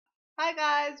Hi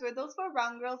guys, we're those four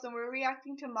brown girls and we're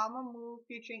reacting to MAMAMOO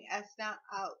featuring eSNa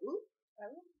OOP.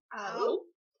 OOP. I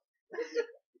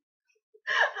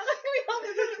like we all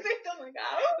did the same time, like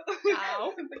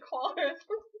ow. The chorus.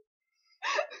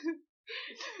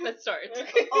 Let's start.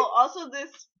 Okay. Oh, also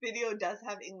this video does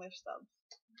have English subs.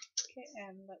 Okay,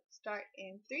 and let's start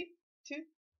in 3, 2,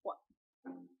 1.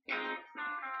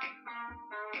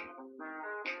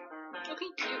 Okay,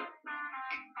 cute.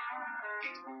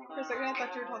 For a second I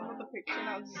thought you were talking about the picture and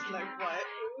I was just like, what?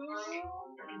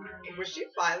 Was she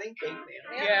filing fake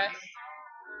nails? Yes.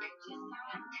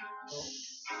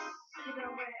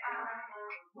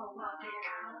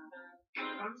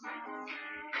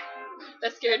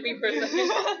 That scared me for a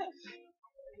second.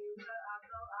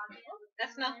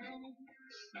 eSNa.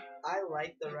 I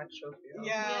like the retro feel.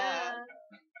 Yeah.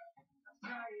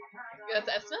 That's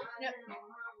eSNa? Yep.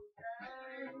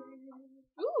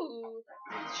 Ooh,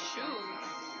 shoes.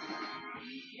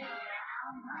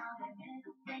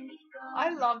 I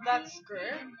love that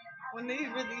skirt. When they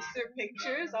released their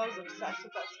pictures, I was obsessed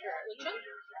with that skirt. Which one?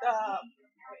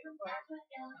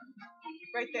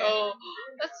 Right there. Oh,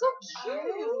 that's so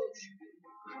cute.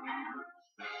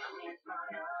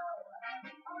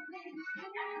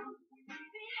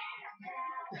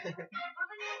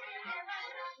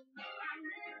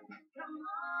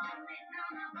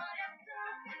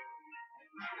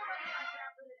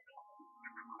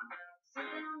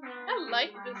 I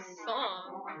like this song.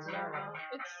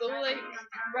 It's so like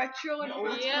retro and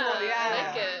old school. Yeah, I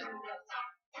like it.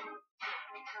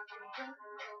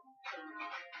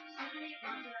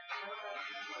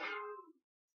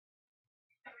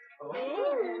 Ooh.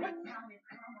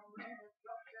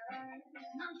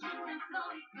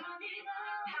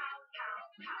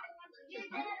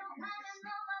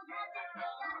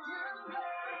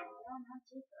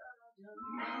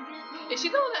 Is she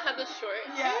the one that had the short?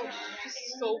 Yeah. She's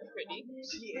so pretty.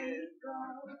 She is.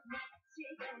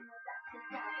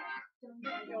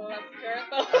 Yo, that skirt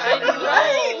though. I know.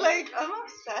 Right? Like, I'm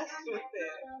obsessed with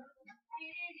it.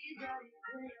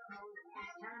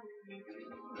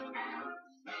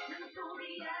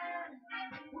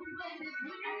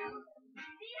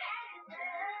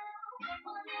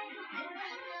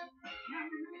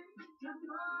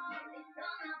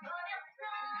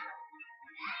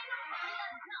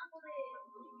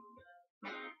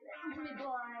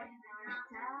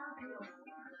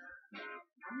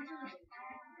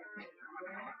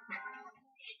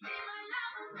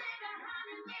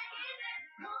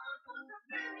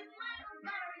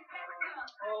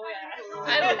 Oh yeah. I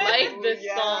like this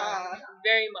song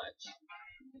very much.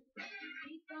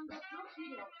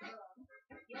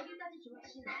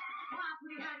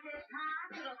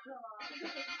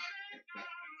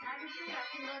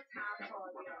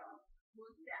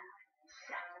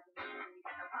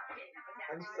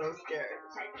 I'm so scared.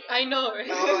 I know,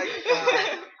 right? Oh my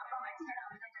god.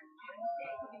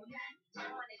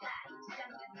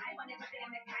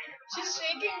 She's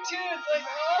shaking too. It's like,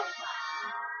 oh.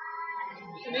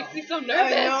 It makes me so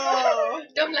nervous. I know.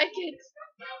 Don't like it.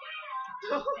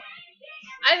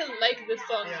 I like this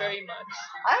song very much.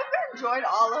 I've enjoyed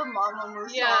all of MAMAMOO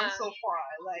songs so far.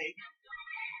 Like,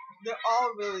 they're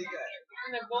all really good.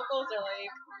 And their vocals are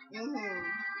like.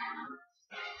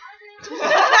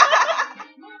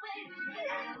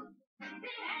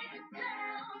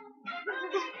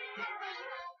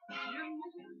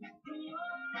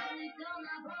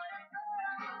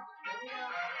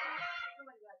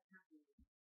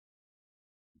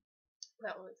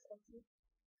 That was awesome.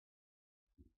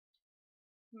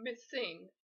 Missing.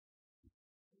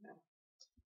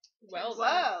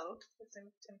 Well.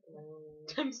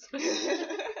 Tim Smith.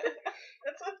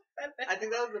 That's what. I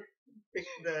think that was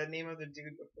the name of the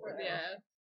dude before. Yeah.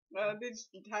 They just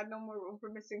had no more room for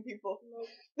missing people. Nope.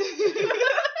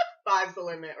 5's the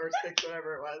limit, or 6,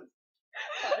 whatever it was.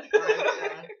 5,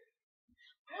 yeah.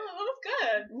 Oh, that was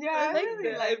good. Yeah,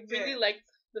 I really liked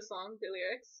the song, the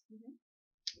lyrics.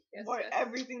 Yes,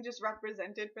 everything just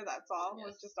represented for that song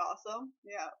was just awesome.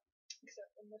 Yeah.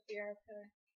 Except in the fear of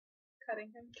her cutting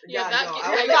him. Yeah, that no,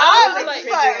 I was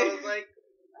like,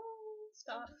 oh,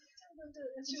 stop.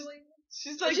 And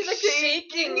she's like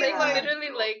shaking, like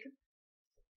literally, like.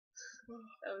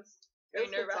 That was very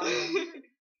nerve-wracking.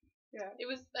 Yeah. It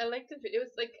was. I liked it. It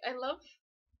was like I love.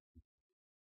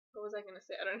 What was I gonna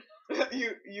say? I don't know.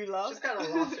 you love? Just kind of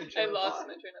lost her train I of lost thought.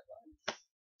 my train of thought.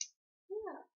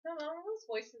 Yeah. No, those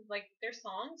voices, like their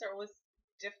songs are always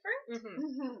different.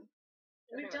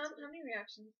 We've done how many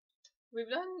reactions?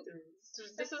 We've done.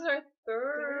 This is our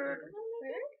third.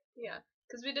 Yeah,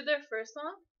 because we did their first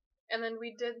song, and then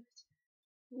we didn't.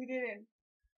 We didn't.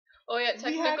 Oh yeah,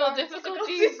 technical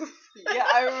difficulties. Yeah,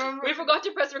 I remember. We forgot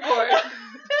to press record.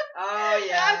 Oh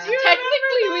yeah.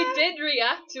 Technically, we did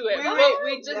react to it, but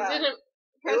we just didn't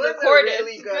It was record a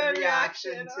really it. good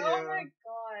reaction too. Oh my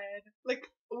god. Like,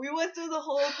 we went through the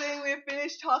whole thing, we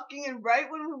finished talking, and right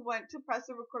when we went to press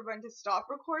the record button to stop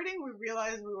recording, we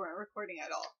realized we weren't recording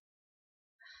at all.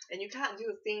 And you can't do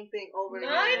the same thing over and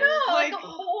over. I know, like a Like-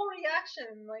 whole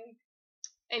reaction. Like,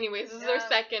 anyways, this is our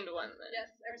second one then. Yes,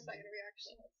 our second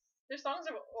reaction. Their songs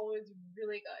are always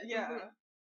really good. Yeah.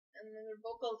 And then their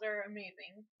vocals are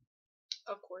amazing.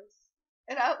 Of course.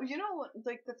 And you know,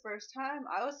 like the first time,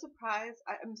 I was surprised.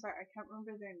 I'm sorry, I can't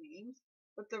remember their names,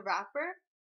 but the rapper,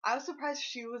 I was surprised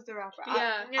she was the rapper.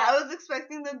 Yeah. I was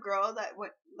expecting the girl that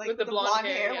went like with the blonde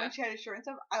hair when she had a short and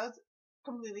stuff. I was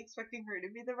completely expecting her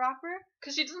to be the rapper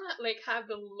because she doesn't like have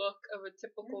the look of a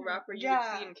typical rapper you Yeah.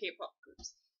 would see in K-pop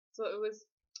groups. So it was.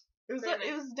 It was Very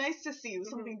it was nice to see. It was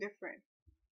Mhm. something different.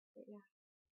 But yeah.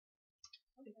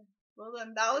 Well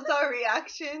then, that was our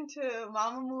reaction to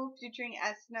MAMAMOO featuring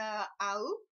eSNa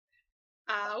AHH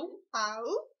Ow.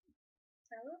 OOP.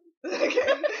 Okay,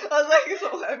 I was like,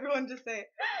 so everyone just say it.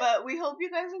 But we hope you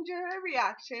guys enjoyed our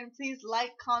reaction. Please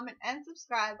like, comment, and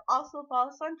subscribe. Also follow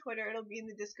us on Twitter. It'll be in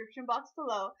the description box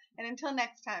below. And until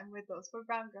next time, with those 4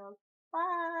 brown girls.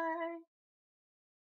 Bye.